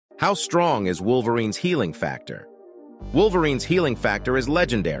How strong is Wolverine's healing factor? Wolverine's healing factor is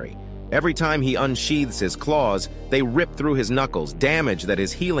legendary. Every time he unsheathes his claws, they rip through his knuckles, damage that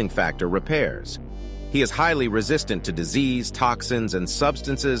his healing factor repairs. He is highly resistant to disease, toxins, and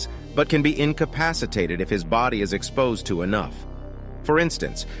substances, but can be incapacitated if his body is exposed to enough. For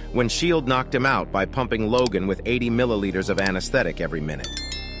instance, when S.H.I.E.L.D. knocked him out by pumping Logan with 80 milliliters of anesthetic every minute.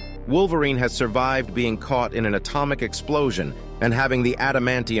 Wolverine has survived being caught in an atomic explosion and having the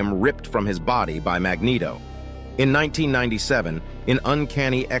adamantium ripped from his body by Magneto. In 1997, in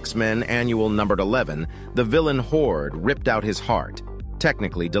Uncanny X-Men Annual numbered 11, the villain Horde ripped out his heart,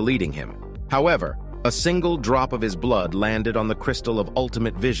 technically deleting him. However, a single drop of his blood landed on the crystal of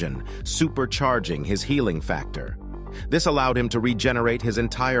ultimate vision, supercharging his healing factor. This allowed him to regenerate his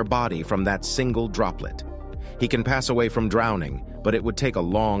entire body from that single droplet. He can pass away from drowning, but it would take a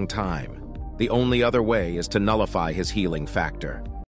long time. The only other way is to nullify his healing factor.